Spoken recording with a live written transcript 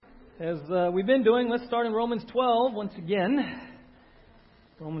As we've been doing, let's start in Romans 12 once again.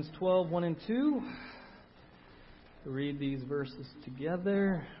 Romans 12, 1 and 2. We'll read these verses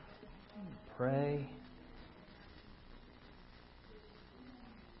together. Pray.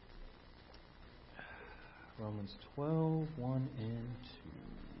 Romans 12, 1 and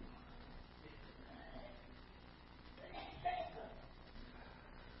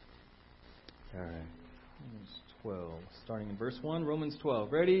 2. All right. Romans 12, starting in verse 1, Romans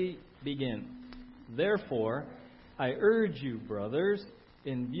 12. Ready? Begin. Therefore, I urge you, brothers,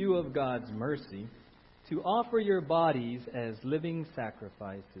 in view of God's mercy, to offer your bodies as living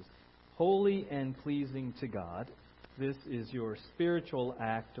sacrifices, holy and pleasing to God. This is your spiritual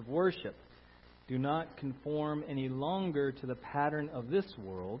act of worship. Do not conform any longer to the pattern of this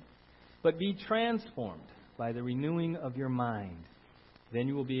world, but be transformed by the renewing of your mind. Then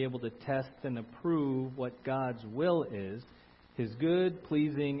you will be able to test and approve what God's will is, His good,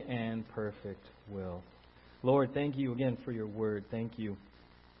 pleasing, and perfect will. Lord, thank you again for your word. Thank you,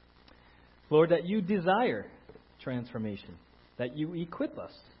 Lord, that you desire transformation, that you equip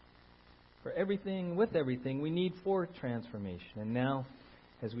us for everything, with everything we need for transformation. And now,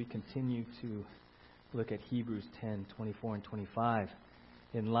 as we continue to look at Hebrews 10, 24 and 25,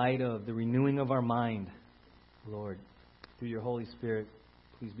 in light of the renewing of our mind, Lord, through your Holy Spirit,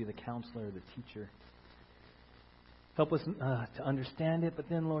 please be the counselor, the teacher. Help us to understand it, but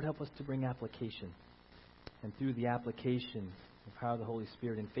then, Lord, help us to bring application. And through the application, the power of the Holy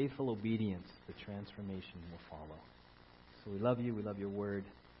Spirit, in faithful obedience, the transformation will follow. So we love you, we love your word,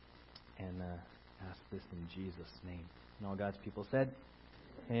 and ask this in Jesus' name. And all God's people said,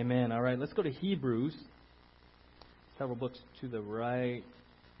 amen. All right, let's go to Hebrews. Several books to the right.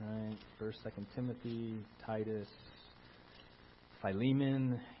 1st, 2nd Timothy, Titus,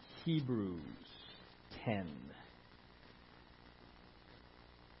 Philemon, Hebrews 10.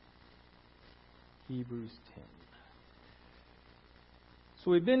 Hebrews 10.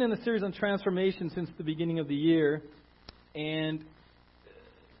 So we've been in a series on transformation since the beginning of the year. And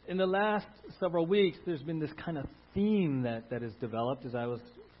in the last several weeks, there's been this kind of theme that has developed as I was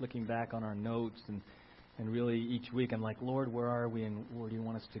looking back on our notes. And really each week I'm like, Lord, where are we and where do you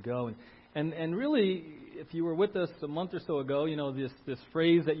want us to go? And really, if you were with us a month or so ago, you know, this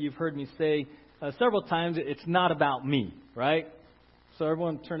phrase that you've heard me say several times, it's not about me, right? So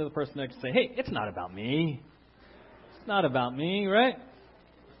everyone turn to the person next and say, hey, it's not about me. It's not about me, right?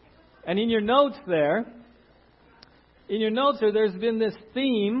 And in your notes there, there's been this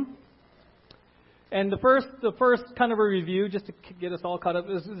theme. And the first kind of a review, just to get us all caught up,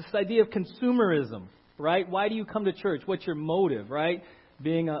 is this idea of consumerism, right? Why do you come to church? What's your motive, right?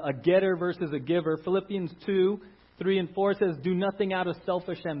 Being a getter versus a giver. Philippians 2, 3 and 4 says, do nothing out of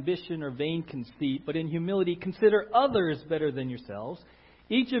selfish ambition or vain conceit, but in humility consider others better than yourselves.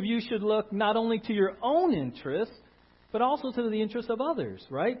 Each of you should look not only to your own interests, but also to the interests of others,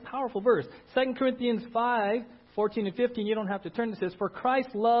 right? Powerful verse. 2 Corinthians 5, 14 and 15, you don't have to turn to this. For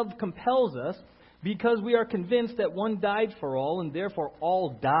Christ's love compels us, because we are convinced that one died for all, and therefore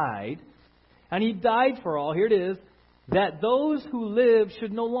all died. And He died for all, here it is, that those who live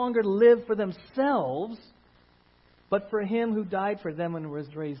should no longer live for themselves, but for Him who died for them and was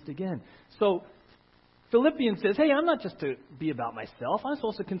raised again. So Philippians says, hey, I'm not just to be about myself. I'm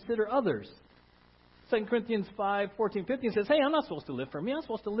supposed to consider others. 2 Corinthians 5, 14, 15 says, hey, I'm not supposed to live for me. I'm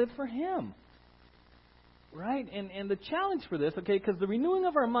supposed to live for Him. Right? And the challenge for this, okay, because the renewing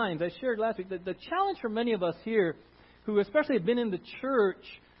of our minds, I shared last week, the challenge for many of us here who especially have been in the church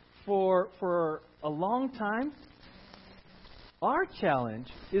for a long time, our challenge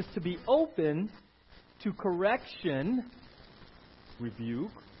is to be open to correction,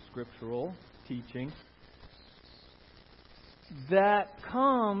 rebuke, scriptural teaching, that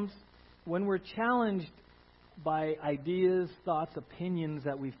comes when we're challenged by ideas, thoughts, opinions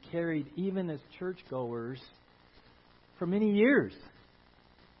that we've carried even as churchgoers for many years.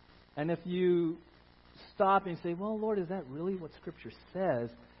 And if you stop and say, well, Lord, is that really what Scripture says?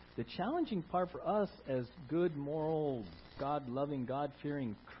 The challenging part for us as good, moral, God-loving,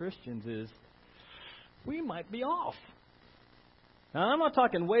 God-fearing Christians is we might be off. Now, I'm not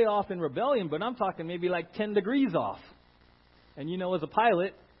talking way off in rebellion, but I'm talking maybe like 10 degrees off. And you know, as a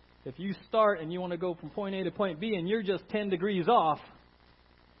pilot, if you start and you want to go from point A to point B and you're just 10 degrees off,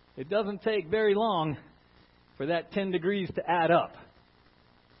 it doesn't take very long for that 10 degrees to add up.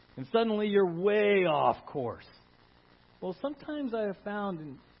 And suddenly you're way off course. Well, sometimes I have found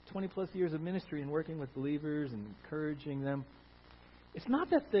in 20 plus years of ministry and working with believers and encouraging them, it's not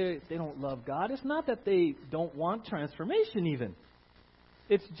that they don't love God. It's not that they don't want transformation even.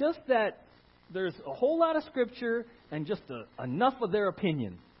 It's just that there's a whole lot of Scripture and just enough of their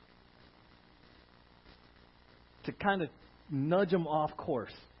opinion. to kind of nudge them off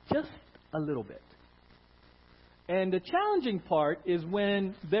course just a little bit. And the challenging part is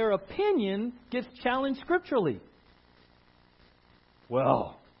when their opinion gets challenged scripturally.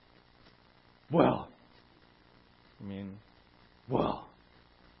 Well,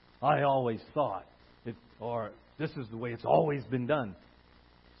 I always thought it, or this is the way it's always been done.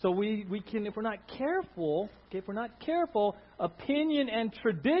 So we can, if we're not careful, opinion and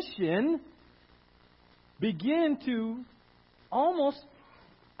tradition begin to almost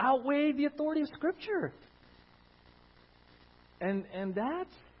outweigh the authority of Scripture. And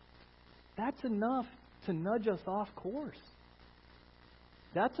that's enough to nudge us off course.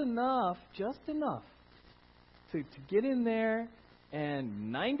 That's enough, just enough, to get in there,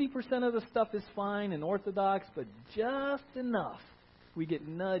 and 90% of the stuff is fine and orthodox, but just enough. We get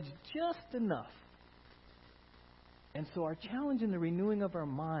nudged just enough. And so our challenge in the renewing of our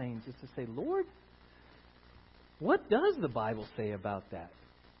minds is to say, Lord, what does the Bible say about that?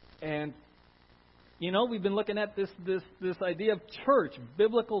 And, we've been looking at this idea of church,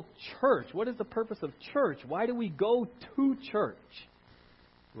 biblical church. What is the purpose of church? Why do we go to church?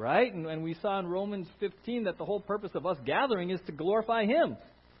 Right? And we saw in Romans 15 that the whole purpose of us gathering is to glorify Him.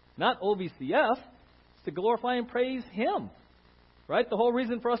 Not OVCF. It's to glorify and praise Him. Right? The whole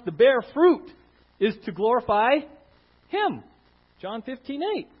reason for us to bear fruit is to glorify Him. John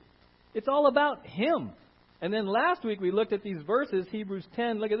 15:8. It's all about Him. And then last week we looked at these verses, Hebrews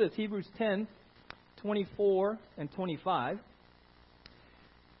 10. Look at this, Hebrews 10, 24 and 25.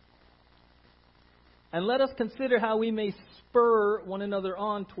 And let us consider how we may spur one another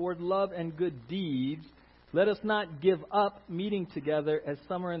on toward love and good deeds. Let us not give up meeting together as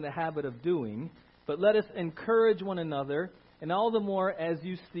some are in the habit of doing, but let us encourage one another, and all the more as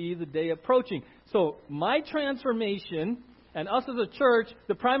you see the day approaching. So my transformation and us as a church,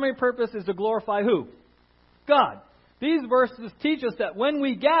 the primary purpose is to glorify who? God. These verses teach us that when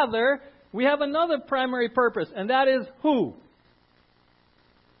we gather, we have another primary purpose, and that is who?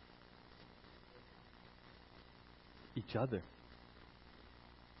 Each other.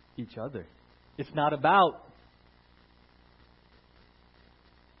 Each other. It's not about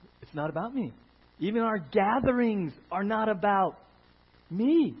me. Even our gatherings are not about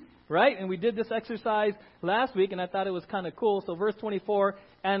me. Right? And we did this exercise last week, and I thought it was kind of cool. So verse 24,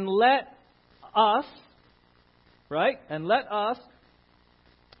 and let us, right? And let us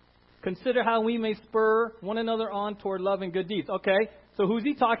consider how we may spur one another on toward love and good deeds. Okay, so who's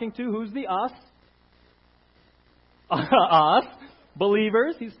he talking to? Who's the us? Us,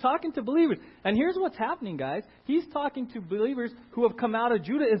 believers. He's talking to believers. And here's what's happening, guys. He's talking to believers who have come out of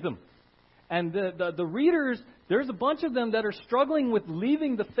Judaism. And the readers, there's a bunch of them that are struggling with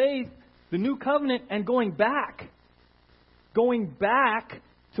leaving the faith, the new covenant, and going back. Going back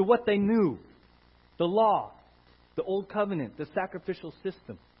to what they knew. The law, the old covenant, the sacrificial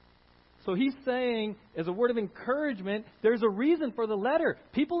system. So he's saying, as a word of encouragement, there's a reason for the letter.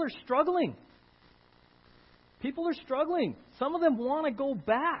 People are struggling. People are struggling. Some of them want to go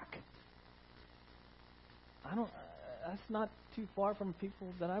back. That's not too far from people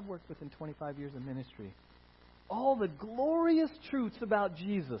that I've worked with in 25 years of ministry. All the glorious truths about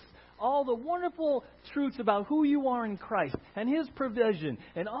Jesus, all the wonderful truths about who you are in Christ and His provision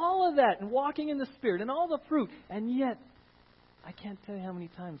and all of that and walking in the Spirit and all the fruit. And yet, I can't tell you how many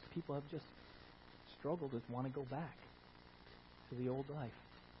times people have just struggled with want to go back to the old life.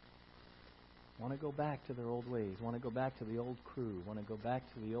 Want to go back to their old ways. Want to go back to the old crew. Want to go back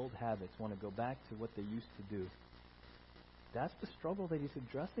to the old habits. Want to go back to what they used to do. That's the struggle that he's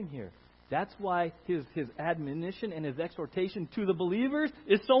addressing here. That's why his admonition and his exhortation to the believers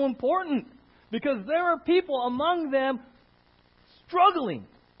is so important. Because there are people among them struggling,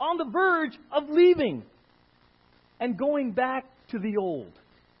 on the verge of leaving and going back to the old.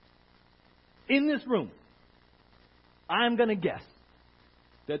 In this room, I'm going to guess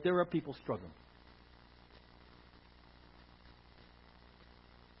that there are people struggling.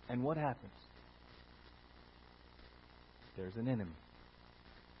 And what happens? There's an enemy.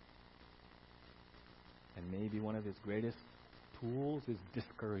 And maybe one of his greatest tools is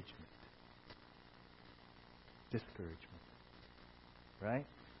discouragement. Discouragement. Right?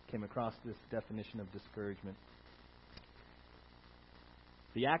 Came across this definition of discouragement.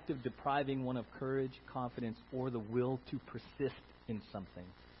 The act of depriving one of courage, confidence, or the will to persist in something.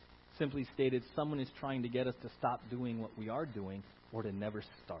 Simply stated, someone is trying to get us to stop doing what we are doing or to never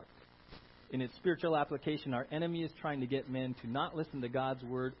start. In its spiritual application, our enemy is trying to get men to not listen to God's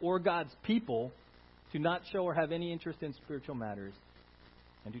word or God's people, to not show or have any interest in spiritual matters,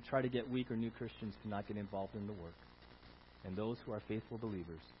 and to try to get weak or new Christians to not get involved in the work, and those who are faithful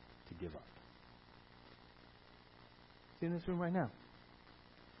believers to give up. See, in this room right now,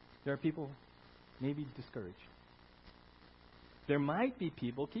 there are people maybe discouraged. There might be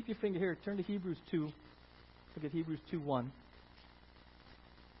people, keep your finger here, turn to Hebrews 2. Look at Hebrews 2:1.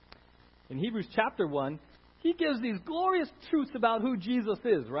 In Hebrews chapter 1, he gives these glorious truths about who Jesus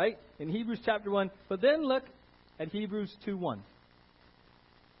is, right? In Hebrews chapter 1. But then look at Hebrews 2:1.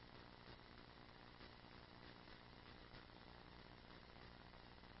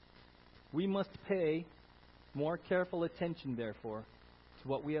 We must pay more careful attention, therefore, to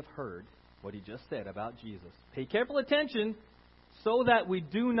what we have heard, what he just said about Jesus. Pay careful attention so that we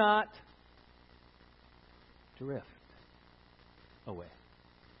do not drift away.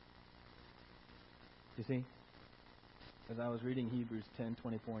 You see, as I was reading Hebrews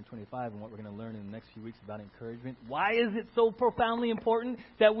 10:24 and 25 and what we're going to learn in the next few weeks about encouragement, why is it so profoundly important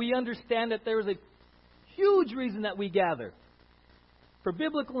that we understand that there is a huge reason that we gather? For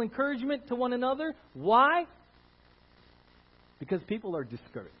biblical encouragement to one another. Why? Because people are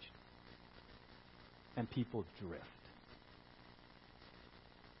discouraged. And people drift.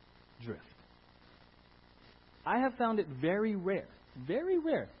 I have found it very rare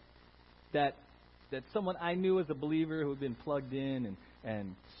that someone I knew as a believer who had been plugged in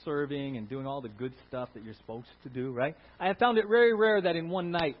and serving and doing all the good stuff that you're supposed to do, right? I have found it very rare that in one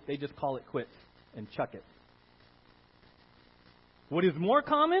night they just call it quits and chuck it. What is more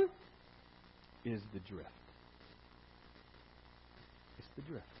common is the drift. It's the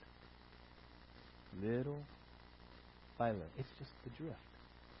drift. Little by little. It's just the drift.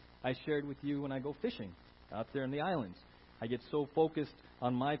 I shared with you when I go fishing out there in the islands. I get so focused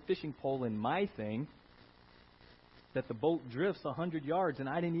on my fishing pole and my thing that the boat drifts 100 yards and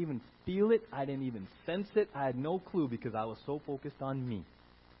I didn't even feel it. I didn't even sense it. I had no clue because I was so focused on me.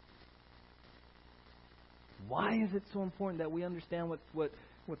 Why is it so important that we understand what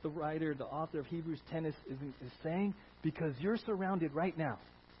the writer, the author of Hebrews 10 is saying? Because you're surrounded right now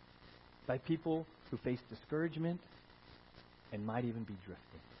by people who face discouragement and might even be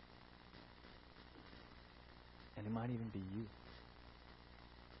drifting. And it might even be you.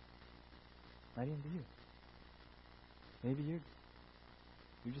 Might even be you. Maybe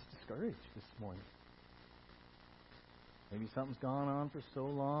you're just discouraged this morning. Maybe something's gone on for so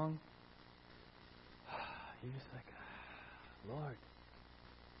long. You're just like, Lord.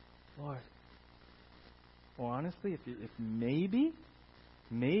 Or honestly, if maybe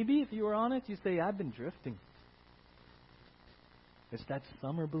if you were honest, you say, I've been drifting. It's that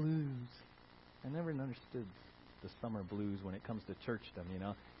summer blues. I never understood the summer blues when it comes to churchdom, you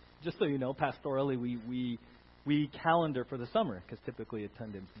know. Just so you know, pastorally, we calendar for the summer because typically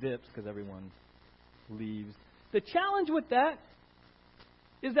attendance dips because everyone leaves. The challenge with that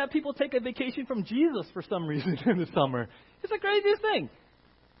is that people take a vacation from Jesus for some reason in the summer. It's the craziest thing.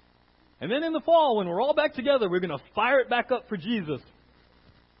 And then in the fall, when we're all back together, we're going to fire it back up for Jesus.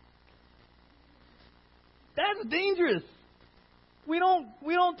 That's dangerous. We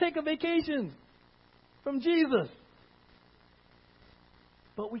don't take a vacation from Jesus.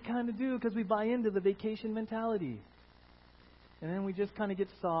 But we kind of do because we buy into the vacation mentality. And then we just kind of get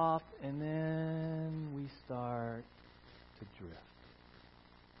soft, and then we start to drift.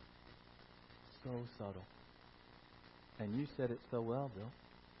 So subtle. And you said it so well, Bill.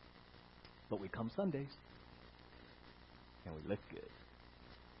 But we come Sundays. And we look good.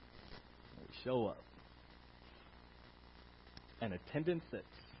 And we show up. And attendance at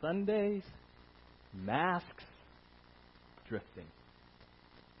Sundays masks drifting.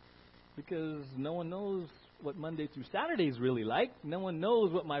 Because no one knows what Monday through Saturday is really like. No one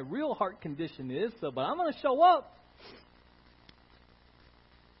knows what my real heart condition is. But I'm going to show up.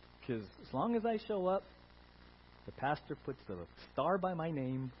 Because as long as I show up, the pastor puts a star by my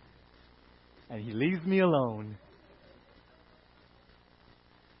name, and he leaves me alone.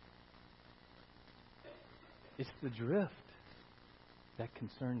 It's the drift that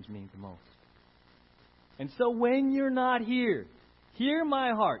concerns me the most. And so when you're not here, hear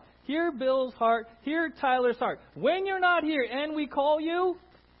my heart, hear Bill's heart, hear Tyler's heart. When you're not here and we call you,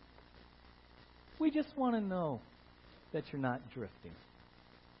 we just want to know that you're not drifting.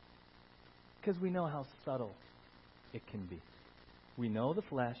 Because we know how subtle it can be. We know the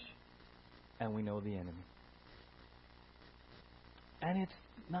flesh, and we know the enemy. And it's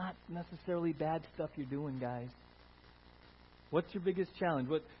not necessarily bad stuff you're doing, guys. What's your biggest challenge?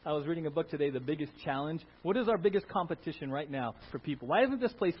 I was reading a book today, The Biggest Challenge. What is our biggest competition right now for people? Why isn't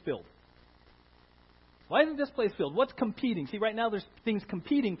this place filled? Why isn't this place filled? What's competing? See, right now there's things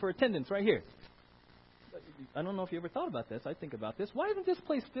competing for attendance right here. I don't know if you ever thought about this. I think about this. Why isn't this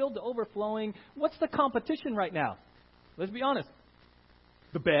place filled to overflowing? What's the competition right now? Let's be honest.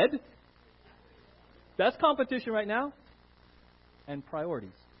 The bed. That's competition right now. and priorities.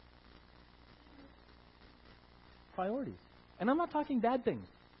 Priorities. And I'm not talking bad things.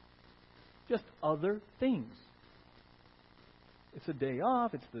 Just other things. It's a day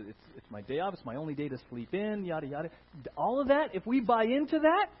off. It's my day off. It's my only day to sleep in. Yada yada. All of that. If we buy into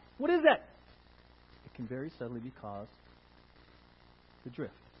that, what is that? It can very subtly be caused the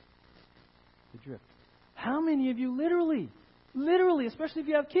drift. The drift. How many of you literally, especially if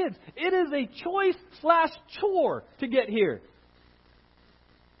you have kids, it is a choice/chore to get here.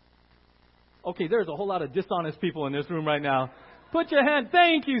 Okay, there's a whole lot of dishonest people in this room right now. Put your hand.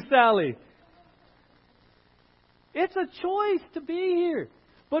 Thank you, Sally. It's a choice to be here.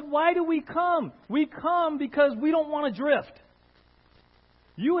 But why do we come? We come because we don't want to drift.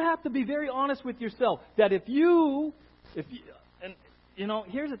 You have to be very honest with yourself that here's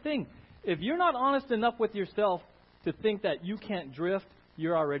the thing. If you're not honest enough with yourself to think that you can't drift,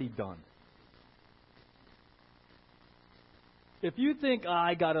 you're already done. If you think,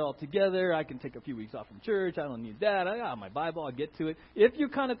 I got it all together, I can take a few weeks off from church, I don't need that, I got my Bible, I'll get to it. If you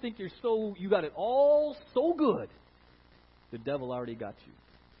kind of think you got it all so good, the devil already got you.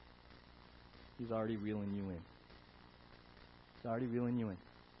 He's already reeling you in.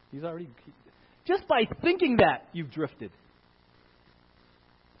 Just by thinking that, you've drifted.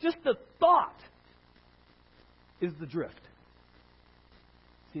 Just the thought is the drift.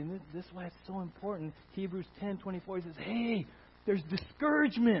 See, and this is why it's so important. Hebrews 10:24 he says, hey, there's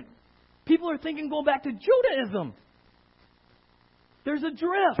discouragement. People are thinking going back to Judaism. There's a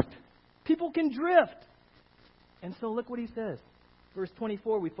drift. People can drift. And so look what he says. Verse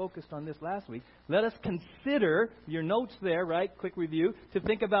 24, we focused on this last week. Let us consider, your notes there, right? Quick review. To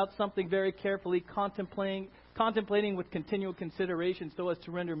think about something very carefully, contemplating with continual consideration so as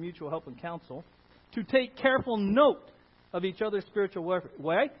to render mutual help and counsel. To take careful note of each other's spiritual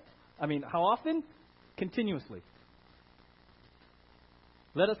way. How often? Continuously.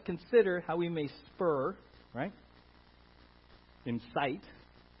 Let us consider how we may spur, right? Incite,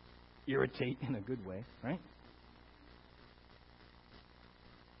 irritate in a good way, right?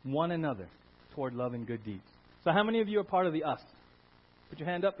 One another toward love and good deeds. So how many of you are part of the us? Put your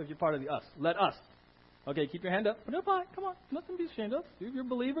hand up if you're part of the us. Let us. Okay, keep your hand up. Put it up high. Come on. Nothing to be ashamed of. If you're a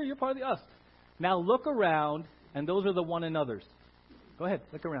believer, you're part of the us. Now look around, and those are the one another's. Go ahead,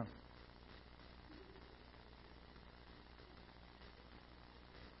 look around.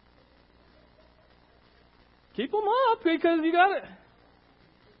 Keep them up because you got it.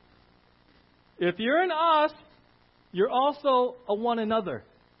 If you're an us, you're also a one another.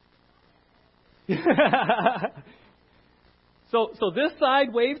 So this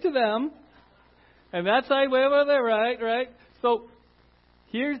side wave to them, and that side wave over there, right? So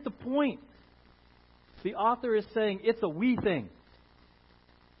here's the point. The author is saying it's a we thing.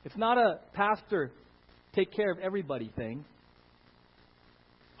 It's not a pastor take care of everybody thing.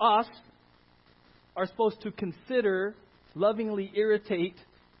 Us are supposed to consider, lovingly irritate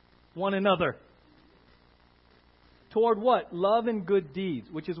one another. Toward what? Love and good deeds,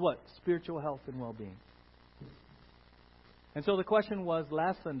 which is what? Spiritual health and well-being. And so the question was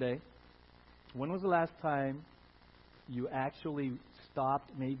last Sunday, when was the last time you actually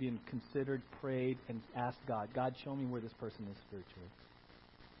stopped, maybe and considered, prayed, and asked God, show me where this person is spiritually.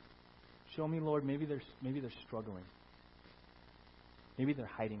 Show me, Lord, maybe they're struggling. Maybe they're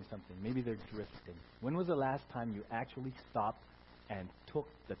hiding something. Maybe they're drifting. When was the last time you actually stopped and took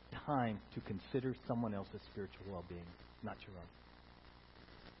the time to consider someone else's spiritual well-being, not your own?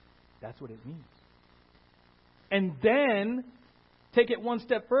 That's what it means. And then take it one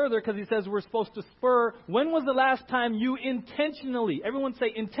step further, because he says we're supposed to spur. When was the last time you intentionally, everyone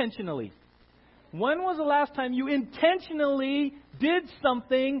say intentionally. When was the last time you intentionally did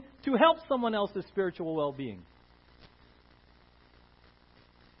something to help someone else's spiritual well-being?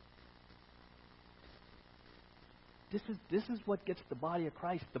 This is what gets the body of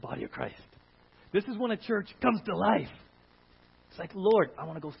Christ the body of Christ. This is when a church comes to life. It's like, Lord, I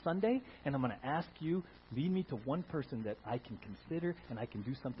want to go Sunday, and I'm going to ask you, lead me to one person that I can consider, and I can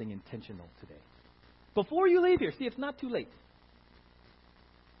do something intentional today. Before you leave here, see, it's not too late.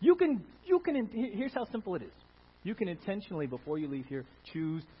 You can. Here's how simple it is. You can intentionally, before you leave here,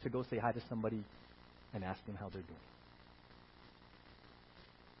 choose to go say hi to somebody and ask them how they're doing.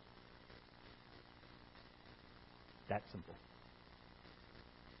 That simple.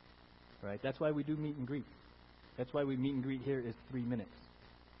 Right? That's why we do meet and greet. That's why we meet and greet here is 3 minutes.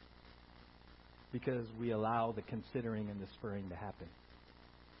 Because we allow the considering and the spurring to happen.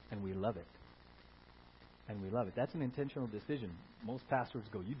 And we love it. That's an intentional decision. Most pastors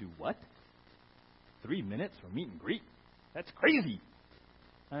go, you do what? 3 minutes for meet and greet? That's crazy.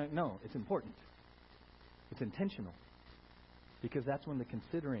 No, it's important. It's intentional. Because that's when the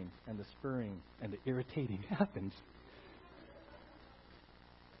considering and the spurring and the irritating happens.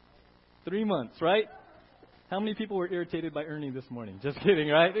 3 months, right? How many people were irritated by Ernie this morning? Just kidding,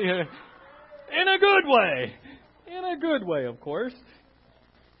 right? In a good way. In a good way, of course.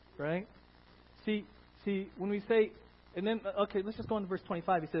 Right? See, when we say, and then, okay, let's just go on to verse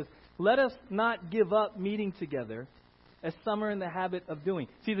 25. He says, let us not give up meeting together as some are in the habit of doing.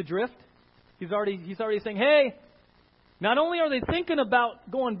 See the drift? He's already saying, hey, not only are they thinking about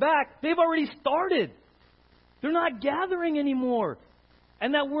going back, they've already started. They're not gathering anymore.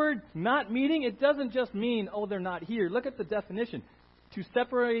 And that word not meeting, it doesn't just mean, oh, they're not here. Look at the definition. To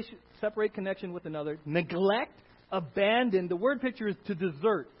separate connection with another, neglect, abandon. The word picture is to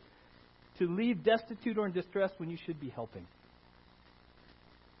desert. To leave destitute or in distress when you should be helping.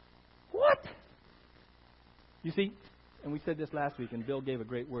 What? You see, and we said this last week, and Bill gave a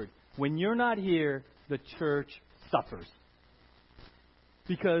great word. When you're not here, the church suffers.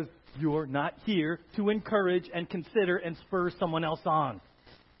 Because you're not here to encourage and consider and spur someone else on.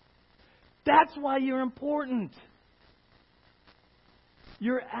 That's why you're important.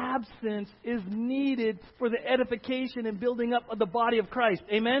 Your absence is needed for the edification and building up of the body of Christ.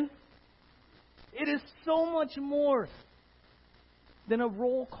 Amen? It is so much more than a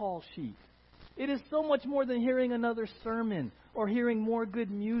roll call sheet. It is so much more than hearing another sermon or hearing more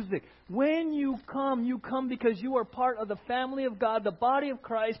good music. When you come because you are part of the family of God, the body of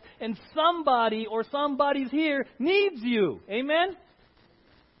Christ, and somebody or somebody's here needs you. Amen?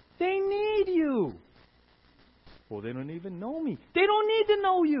 They need you. Well, they don't even know me. They don't need to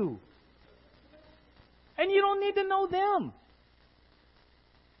know you. And you don't need to know them.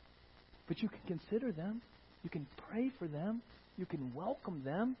 But you can consider them. You can pray for them. You can welcome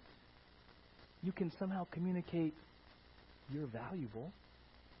them. You can somehow communicate, you're valuable.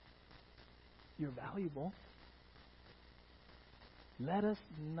 You're valuable. Let us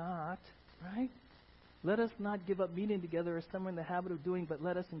not, right? Let us not give up meeting together as some are in the habit of doing, but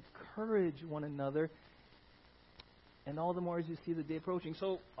let us encourage one another. And all the more as you see the day approaching.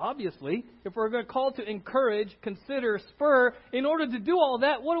 So, obviously, if we're going to call to encourage, consider, spur, in order to do all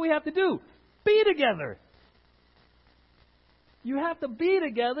that, what do we have to do? Be together. You have to be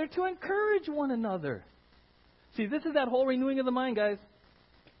together to encourage one another. See, this is that whole renewing of the mind, guys.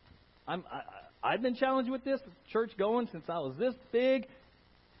 I've been challenged with this, church going since I was this big.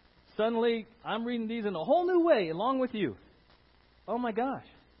 Suddenly, I'm reading these in a whole new way along with you. Oh my gosh.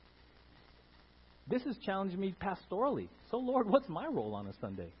 This has challenged me pastorally. So, Lord, what's my role on a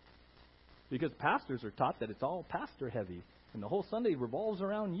Sunday? Because pastors are taught that it's all pastor heavy. And the whole Sunday revolves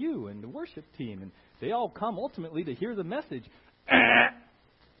around you and the worship team. And they all come ultimately to hear the message.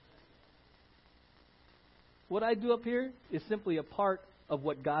 What I do up here is simply a part of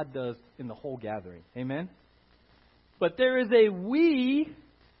what God does in the whole gathering. Amen? But there is a we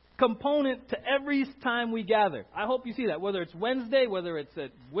component to every time we gather. I hope you see that. Whether it's Wednesday, whether it's a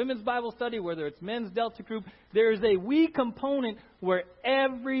women's Bible study, whether it's men's Delta group, there is a we component where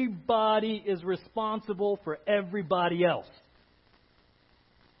everybody is responsible for everybody else.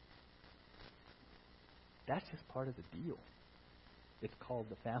 That's just part of the deal. It's called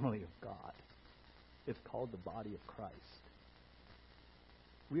the family of God. It's called the body of Christ.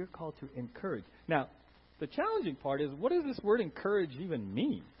 We are called to encourage. Now, the challenging part is, what does this word encourage even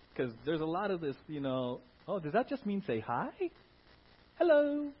mean? Because there's a lot of this, oh, does that just mean say hi?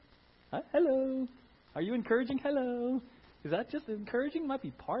 Hello. Hi, hello. Are you encouraging? Hello. Is that just encouraging? Might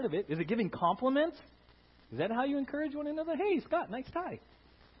be part of it. Is it giving compliments? Is that how you encourage one another? Hey, Scott, nice tie.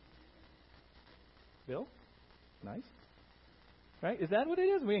 Bill, nice. Right? Is that what it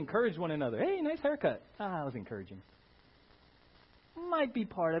is? We encourage one another. Hey, nice haircut. I was encouraging. Might be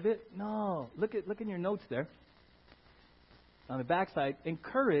part of it. No. Look in your notes there. On the backside,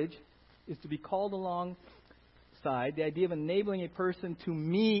 encourage is to be called alongside. The idea of enabling a person to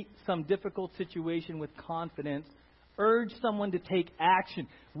meet some difficult situation with confidence. Urge someone to take action.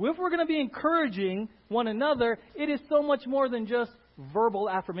 If we're going to be encouraging one another, it is so much more than just verbal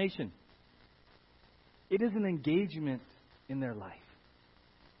affirmation. It is an engagement in their life.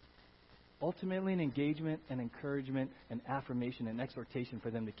 Ultimately, an engagement and encouragement and affirmation and exhortation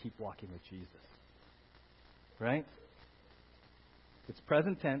for them to keep walking with Jesus. Right? It's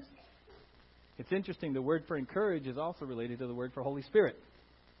present tense. It's interesting, the word for encourage is also related to the word for Holy Spirit.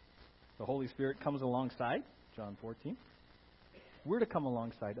 The Holy Spirit comes alongside, John 14. We're to come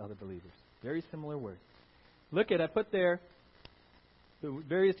alongside other believers. Very similar word. Look at, I put there the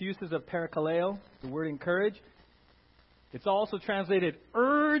various uses of parakaleo, the word encourage. It's also translated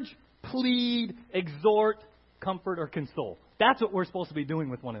urge, plead, exhort, comfort, or console. That's what we're supposed to be doing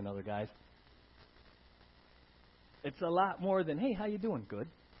with one another, guys. It's a lot more than, hey, how you doing? Good.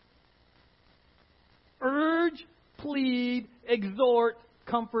 Urge, plead, exhort,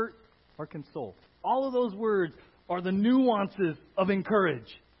 comfort, or console. All of those words are the nuances of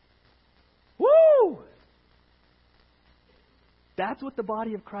encourage. Woo! That's what the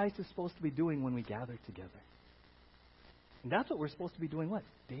body of Christ is supposed to be doing when we gather together. And that's what we're supposed to be doing what?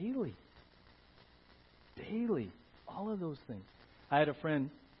 Daily. Daily. All of those things. I had a friend,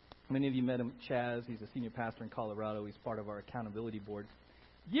 many of you met him, Chaz. He's a senior pastor in Colorado. He's part of our accountability board.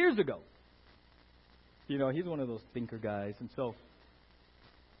 Years ago, you know, he's one of those thinker guys. And so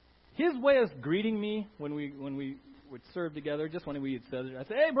his way of greeting me when we would serve together, just when we had said it, I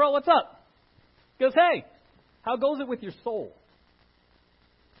said, hey, bro, what's up? He goes, hey, how goes it with your soul?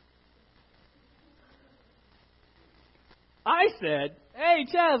 I said, hey,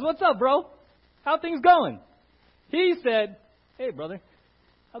 Chaz, what's up, bro? How things going? He said, hey, brother,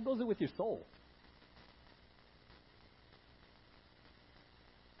 how goes it with your soul?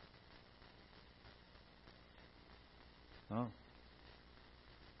 Oh.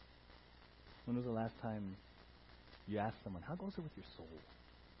 When was the last time you asked someone, how goes it with your soul?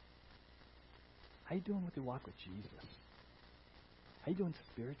 How you doing with your walk with Jesus? How you doing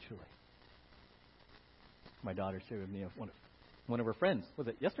spiritually? My daughter shared with me one of her friends. Was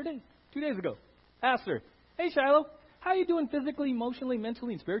it yesterday? 2 days ago. Asked her, hey, Shiloh, how are you doing physically, emotionally,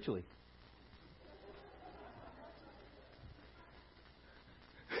 mentally, and spiritually?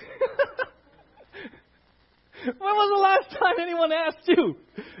 When was the last time anyone asked you,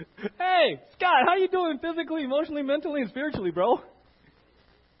 hey, Scott, how you doing physically, emotionally, mentally, and spiritually, bro?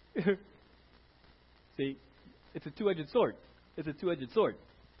 See, it's a two-edged sword. It's a two-edged sword.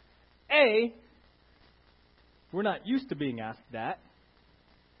 A, we're not used to being asked that.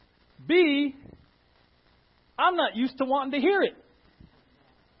 B, I'm not used to wanting to hear it.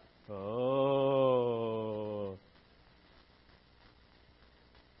 Oh.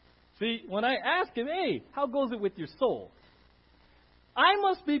 See, when I ask him, hey, how goes it with your soul? I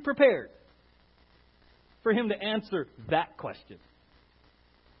must be prepared for him to answer that question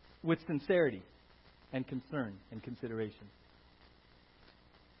with sincerity and concern and consideration.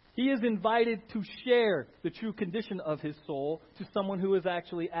 He is invited to share the true condition of his soul to someone who has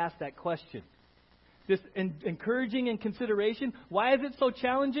actually asked that question. This encouraging and consideration, why is it so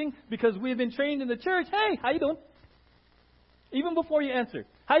challenging? Because we've been trained in the church, hey, how you doing? Even before you answer,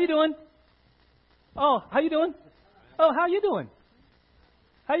 how you doing? Oh, how you doing? Oh, how you doing?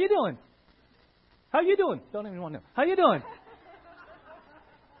 How you doing? How you doing? Don't even want to know. How you doing?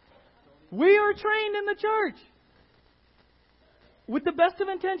 We are trained in the church with the best of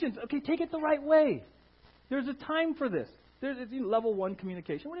intentions. Okay, take it the right way. There's a time for this. There's level 1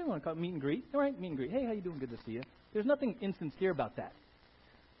 communication. What do you want to call it? Meet and greet. All right, meet and greet. Hey, how you doing? Good to see you. There's nothing insincere about that.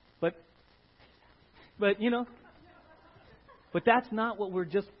 But you know, but that's not what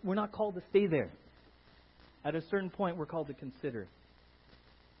we're not called to stay there. At a certain point, we're called to consider,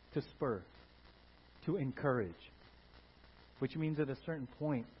 to spur, to encourage. Which means at a certain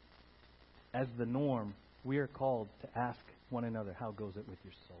point, as the norm, we are called to ask one another, how goes it with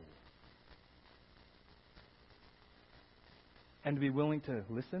your soul? And to be willing to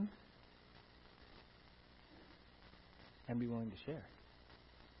listen and be willing to share.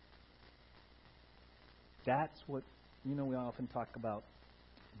 That's what, you know, we often talk about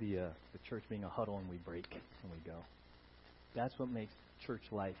the church being a huddle and we break and we go. That's what makes church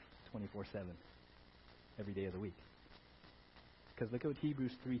life 24/7, every day of the week. Because look at what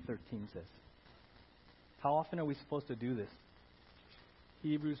Hebrews 3:13 says. How often are we supposed to do this?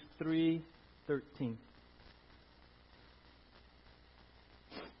 Hebrews 3:13.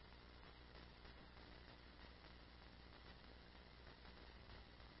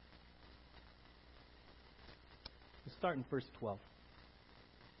 Let's start in verse 12.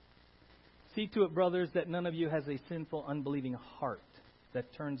 See to it, brothers, that none of you has a sinful, unbelieving heart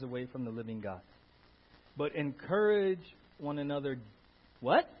that turns away from the living God. But encourage one another.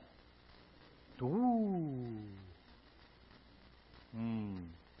 What?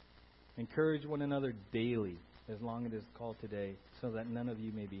 Encourage one another daily, as long as it is called today, so that none of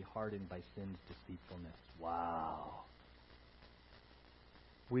you may be hardened by sin's deceitfulness. Wow.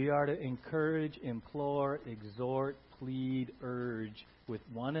 We are to encourage, implore, exhort, plead, urge with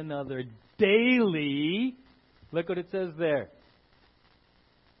one another daily. Look what it says there.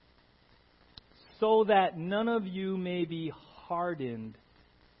 So that none of you may be hardened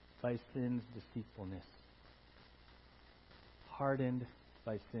by sin's deceitfulness. Hardened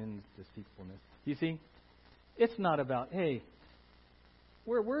by sin's deceitfulness. You see, it's not about, hey,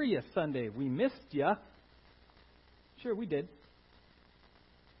 where were you Sunday? We missed you. Sure, we did.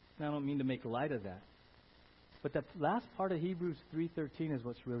 And I don't mean to make light of that. But that last part of Hebrews 3:13 is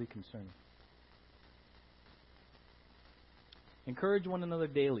what's really concerning. Encourage one another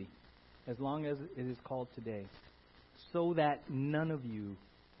daily, as long as it is called today, so that none of you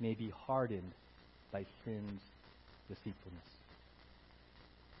may be hardened by sin's deceitfulness.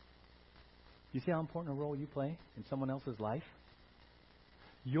 You see how important a role you play in someone else's life?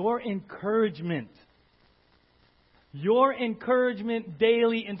 Your encouragement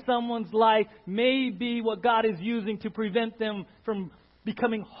daily in someone's life may be what God is using to prevent them from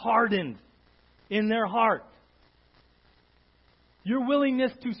becoming hardened in their heart. Your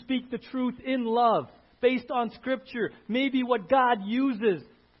willingness to speak the truth in love, based on Scripture, may be what God uses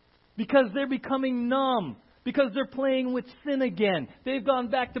because they're becoming numb, because they're playing with sin again. They've gone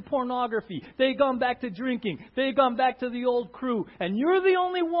back to pornography. They've gone back to drinking. They've gone back to the old crew. And you're the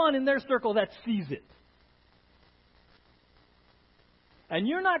only one in their circle that sees it. And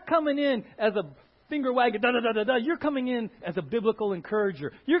you're not coming in as a finger wagging, da-da-da-da-da. You're coming in as a biblical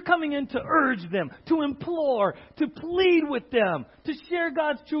encourager. You're coming in to urge them, to implore, to plead with them, to share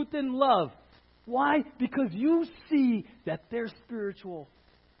God's truth in love. Why? Because you see that their spiritual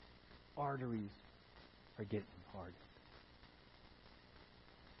arteries are getting hardened.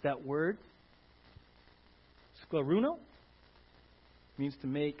 That word, scleruno, means to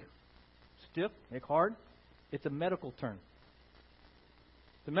make stiff, make hard. It's a medical term.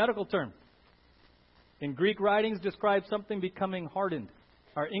 It's a medical term. In Greek writings, describes something becoming hardened.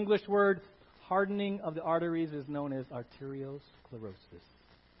 Our English word, hardening of the arteries, is known as arteriosclerosis.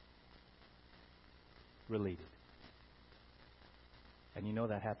 Related. And you know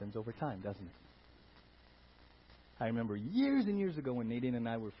that happens over time, doesn't it? I remember years and years ago when Nadine and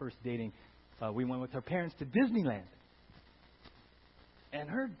I were first dating, we went with her parents to Disneyland. And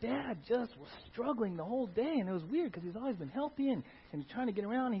her dad just was struggling the whole day. And it was weird because he's always been healthy and he's trying to get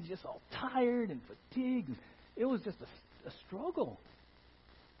around. He's just all tired and fatigued. It was just a struggle.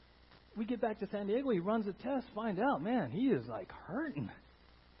 We get back to San Diego. He runs a test, find out, man, he is like hurting.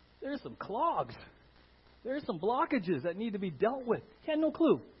 There's some clogs. There's some blockages that need to be dealt with. He had no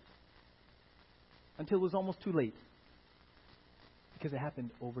clue. Until it was almost too late. Because it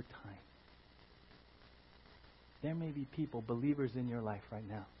happened over time. There may be people, believers in your life right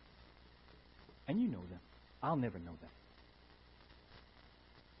now. And you know them. I'll never know them.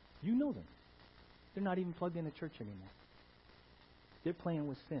 You know them. They're not even plugged into church anymore. They're playing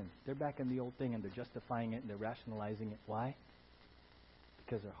with sin. They're back in the old thing and they're justifying it and they're rationalizing it. Why?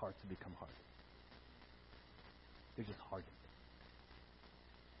 Because their hearts have become hardened. They're just hardened.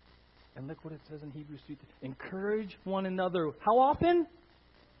 And look what it says in Hebrews 2. Encourage one another. How often?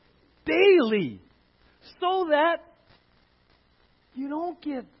 Daily. So that you don't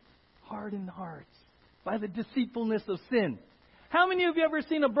get hardened hearts by the deceitfulness of sin. How many of you ever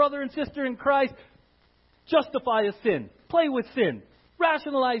seen a brother and sister in Christ justify a sin, play with sin,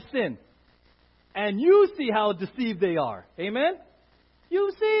 rationalize sin, and you see how deceived they are? Amen?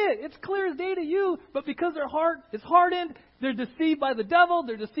 You see it. It's clear as day to you. But because their heart is hardened, they're deceived by the devil.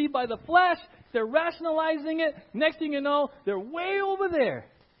 They're deceived by the flesh. They're rationalizing it. Next thing you know, they're way over there.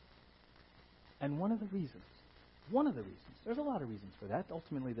 And one of the reasons, there's a lot of reasons for that.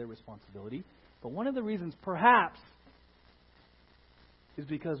 Ultimately, their responsibility. But one of the reasons, perhaps, is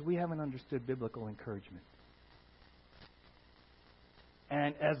because we haven't understood biblical encouragement.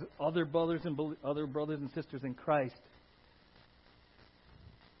 And as other brothers and sisters in Christ,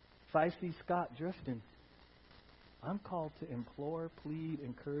 if I see Scott drifting, I'm called to implore, plead,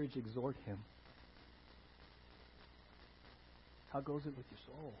 encourage, exhort him. How goes it with your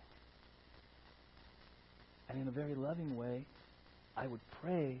soul? And in a very loving way, I would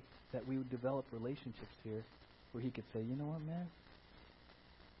pray that we would develop relationships here where he could say, you know what, man?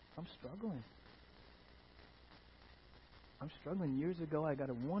 I'm struggling. Years ago, I got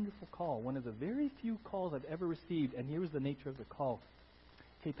a wonderful call, one of the very few calls I've ever received, and here was the nature of the call.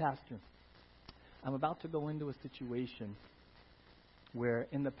 Hey, Pastor, I'm about to go into a situation where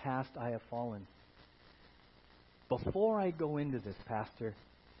in the past I have fallen. Before I go into this, Pastor,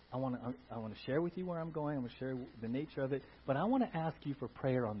 I want to share with you where I'm going. I'm going to share the nature of it. But I want to ask you for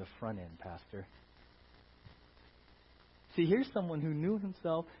prayer on the front end, Pastor. See, here's someone who knew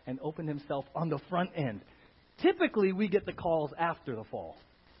himself and opened himself on the front end. Typically, we get the calls after the fall.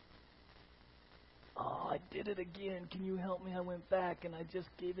 Oh, I did it again. Can you help me? I went back and I just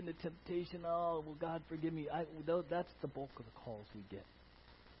gave in to temptation. Oh, will God forgive me? That's the bulk of the calls we get.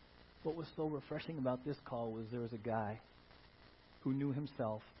 What was so refreshing about this call was there was a guy who knew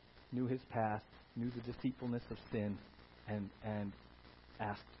himself, knew his past, knew the deceitfulness of sin, and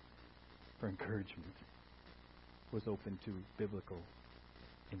asked for encouragement, was open to biblical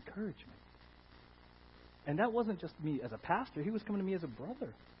encouragement. And that wasn't just me as a pastor. He was coming to me as a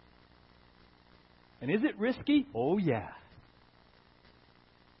brother. And is it risky? Oh, yeah.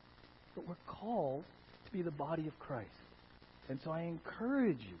 But we're called to be the body of Christ. And so I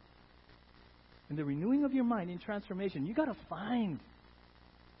encourage you, in the renewing of your mind, in transformation, you got to find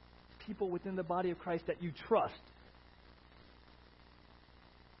people within the body of Christ that you trust,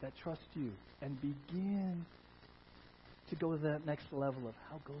 that trust you, and begin to go to that next level of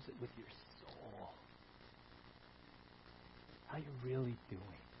how goes it with your soul? How you really doing?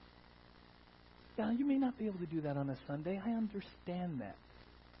 Now, you may not be able to do that on a Sunday. I understand that.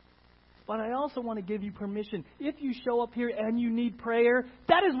 But I also want to give you permission. If you show up here and you need prayer,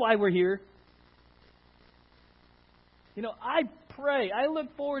 that is why we're here. You know, I pray. I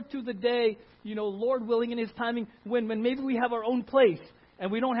look forward to the day, Lord willing in His timing, when maybe we have our own place and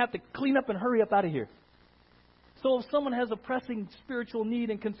we don't have to clean up and hurry up out of here. So if someone has a pressing spiritual need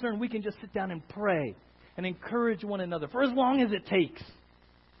and concern, we can just sit down and pray and encourage one another for as long as it takes.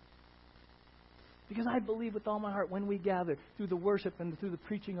 Because I believe with all my heart when we gather through the worship and through the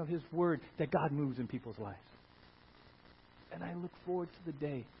preaching of His Word that God moves in people's lives. And I look forward to the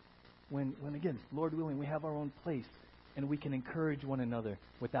day when again, Lord willing, we have our own place and we can encourage one another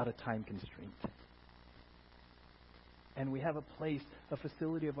without a time constraint. And we have a place, a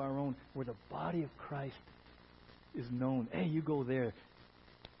facility of our own where the body of Christ is known. Hey, you go there.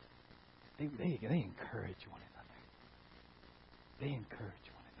 They encourage one another. They encourage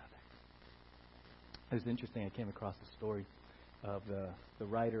one another. It was interesting. I came across a story of the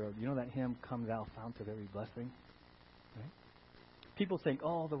writer of, that hymn, Come Thou Fount of Every Blessing? Right? People think,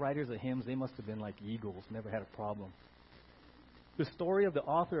 the writers of hymns, they must have been like eagles, never had a problem. The story of the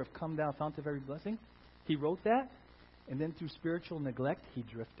author of Come Thou Fount of Every Blessing, he wrote that, and then through spiritual neglect, he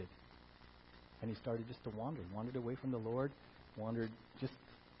drifted. And he started just to wandered away from the Lord, wandered just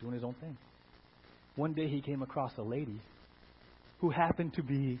doing his own thing. One day he came across a lady who happened to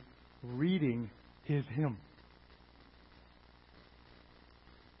be reading his hymn.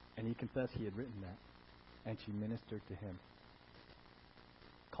 And he confessed he had written that. And she ministered to him.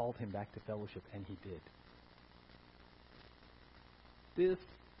 Called him back to fellowship, and he did. This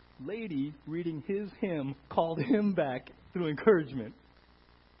lady reading his hymn called him back through encouragement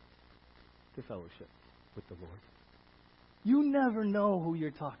to fellowship with the Lord. You never know who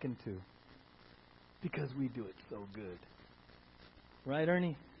you're talking to because we do it so good. Right,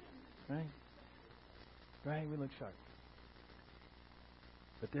 Ernie? Right? Right? We look sharp.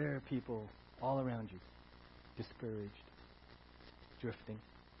 But there are people all around you, discouraged, drifting.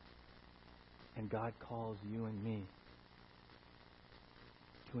 And God calls you and me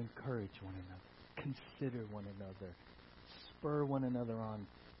to encourage one another, consider one another, spur one another on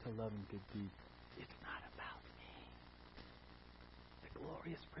to love and good deeds. It's not about me. The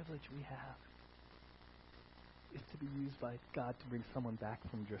glorious privilege we have is to be used by God to bring someone back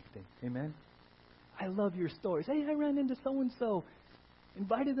from drifting. Amen? I love your stories. Hey, I ran into so-and-so,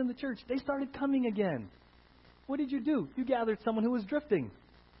 invited them to church. They started coming again. What did you do? You gathered someone who was drifting.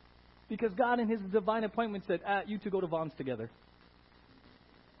 Because God in His divine appointment said, you two go to Vaughn's together.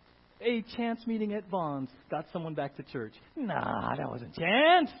 A chance meeting at Vaughn's got someone back to church. Nah, that wasn't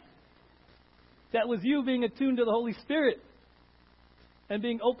chance. That was you being attuned to the Holy Spirit and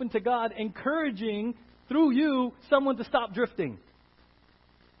being open to God, encouraging through you someone to stop drifting.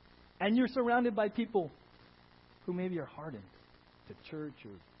 And you're surrounded by people who maybe are hardened to church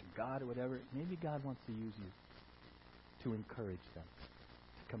or to God or whatever. Maybe God wants to use you to encourage them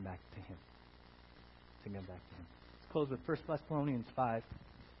to come back to Him. To come back to Him. Let's close with 1 Thessalonians 5.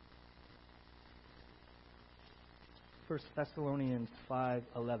 1 Thessalonians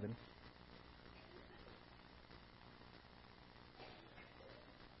 5:11.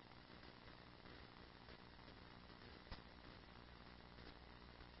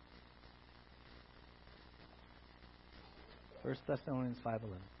 First Thessalonians 5:11.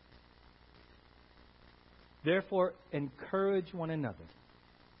 Therefore, encourage one another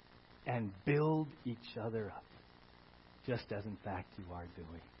and build each other up, just as in fact you are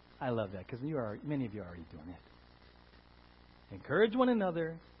doing. I love that because many of you are already doing it. Encourage one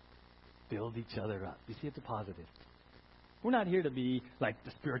another, build each other up. You see, it's a positive. We're not here to be like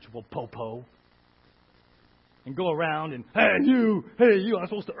the spiritual popo and go around and, hey you, I'm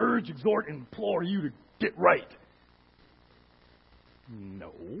supposed to urge, exhort, and implore you to get right.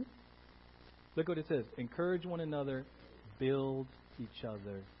 No. Look what it says. Encourage one another, build each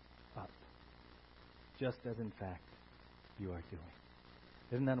other up, just as in fact you are doing.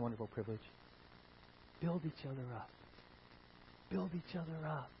 Isn't that a wonderful privilege? Build each other up. Build each other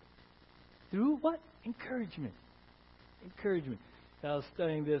up. Through what? Encouragement. Encouragement. I was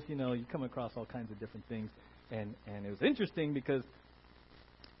studying this, you come across all kinds of different things. And it was interesting because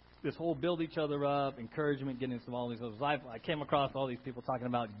this whole build each other up, encouragement, getting into all these other life. I came across all these people talking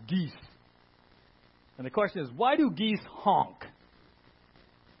about geese. And the question is, why do geese honk?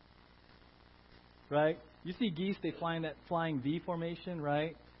 Right? You see geese, they fly in that flying V formation,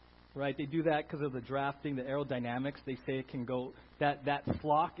 right? Right? They do that because of the drafting, the aerodynamics. They say it can go, that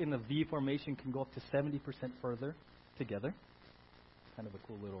flock in the V formation can go up to 70% further together. Kind of a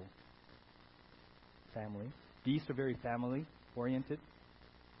cool little family. Geese are very family-oriented,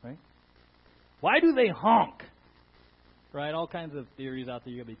 right? Why do they honk? Right? All kinds of theories out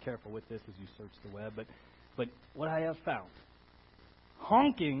there. You got to be careful with this as you search the web. But what I have found,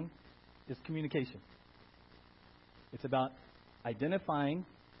 honking is communication. It's about identifying.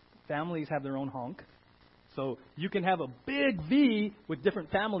 Families have their own honk. So you can have a big V with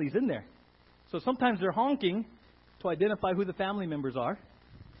different families in there. So sometimes they're honking to identify who the family members are.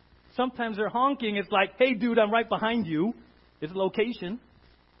 Sometimes they're honking. It's like, hey, dude, I'm right behind you. It's location.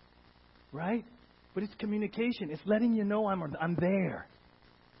 Right? But it's communication. It's letting you know I'm there.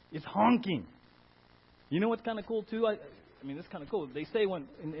 It's honking. You know what's kind of cool, too? I mean, it's kind of cool. They say when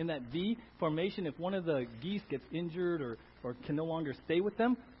in that V formation, if one of the geese gets injured or can no longer stay with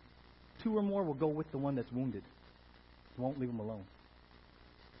them, 2 or more will go with the one that's wounded. They won't leave them alone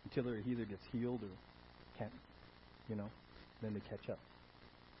until he either gets healed or can't, then they catch up.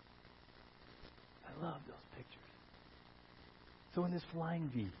 I love those pictures. So in this flying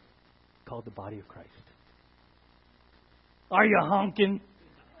V, called the body of Christ, are you honking?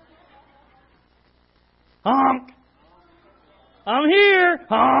 Honk! I'm here!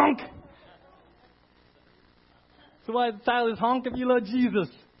 Honk! So why the title is Honk if you love Jesus?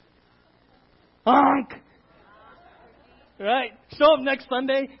 Honk! Right? Show up next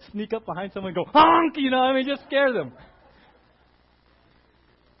Sunday, sneak up behind someone and go, honk! Just scare them.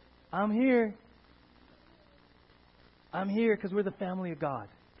 I'm here. I'm here because we're the family of God.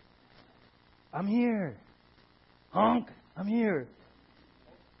 I'm here. Honk! I'm here.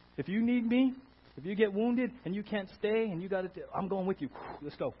 If you need me, if you get wounded and you can't stay and you got to, I'm going with you.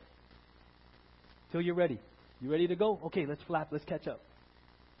 Let's go. Till you're ready. You ready to go? Okay, let's flap. Let's catch up.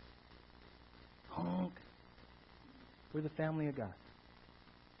 Honk. We're the family of God.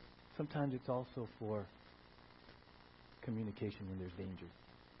 Sometimes it's also for communication when there's danger.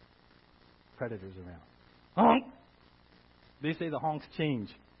 Predators around. Honk! They say the honks change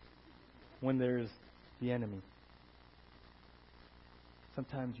when there's the enemy.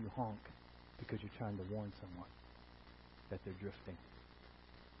 Sometimes you honk because you're trying to warn someone that they're drifting.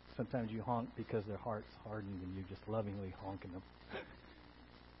 Sometimes you honk because their heart's hardened and you're just lovingly honking them.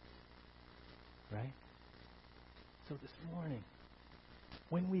 Right? So this morning,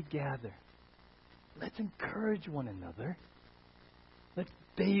 when we gather, let's encourage one another.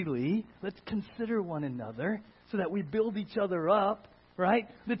 Let's consider one another so that we build each other up, right?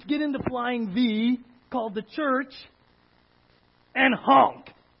 Let's get into flying V, called the church, and honk.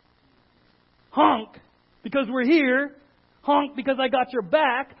 Honk because we're here. Honk because I got your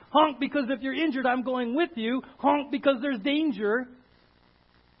back. Honk because if you're injured, I'm going with you. Honk because there's danger.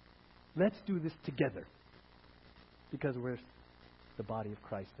 Let's do this together because we're the body of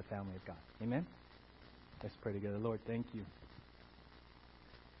Christ, the family of God. Amen? Let's pray together. Lord, thank you.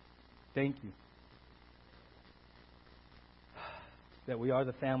 Thank you that we are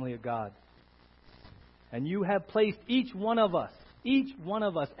the family of God. And you have placed each one of us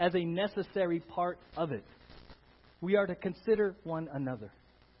as a necessary part of it. We are to consider one another.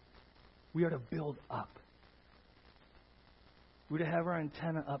 We are to build up. We're to have our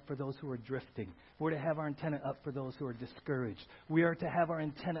antenna up for those who are drifting. We're to have our antenna up for those who are discouraged. We are to have our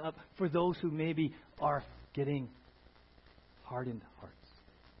antenna up for those who maybe are getting hardened hearts.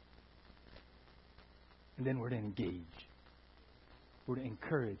 And then we're to engage. We're to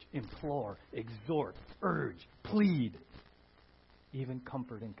encourage, implore, exhort, urge, plead, even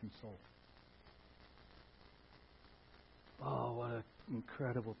comfort and console. Oh, what an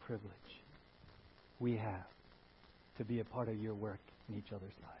incredible privilege we have to be a part of your work in each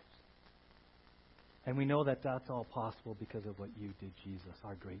other's lives. And we know that that's all possible because of what you did, Jesus,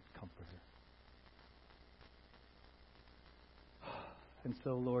 our great comforter. And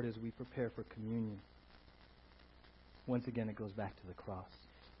so, Lord, as we prepare for communion, once again it goes back to the cross.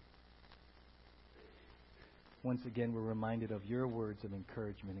 Once again we're reminded of your words of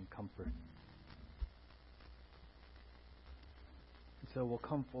encouragement and comfort. And so we'll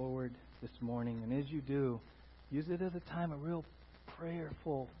come forward this morning, and as you do, use it as a time of real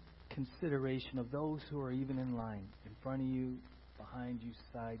prayerful consideration of those who are even in line, in front of you, behind you,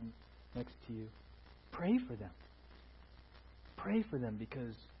 side, next to you. Pray for them. Pray for them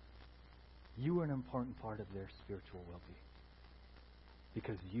because you are an important part of their spiritual well-being.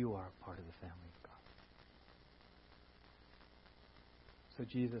 Because you are a part of the family of God. So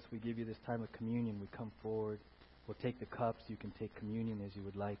Jesus, we give you this time of communion. We come forward. We'll take the cups. You can take communion as you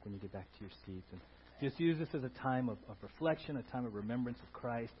would like when you get back to your seats. And just use this as a time of reflection, a time of remembrance of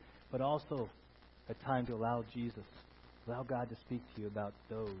Christ, but also a time to allow God to speak to you about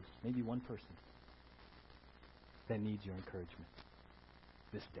those, maybe one person, that needs your encouragement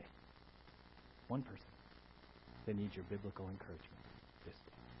this day. One person that needs your biblical encouragement this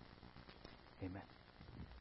day. Amen.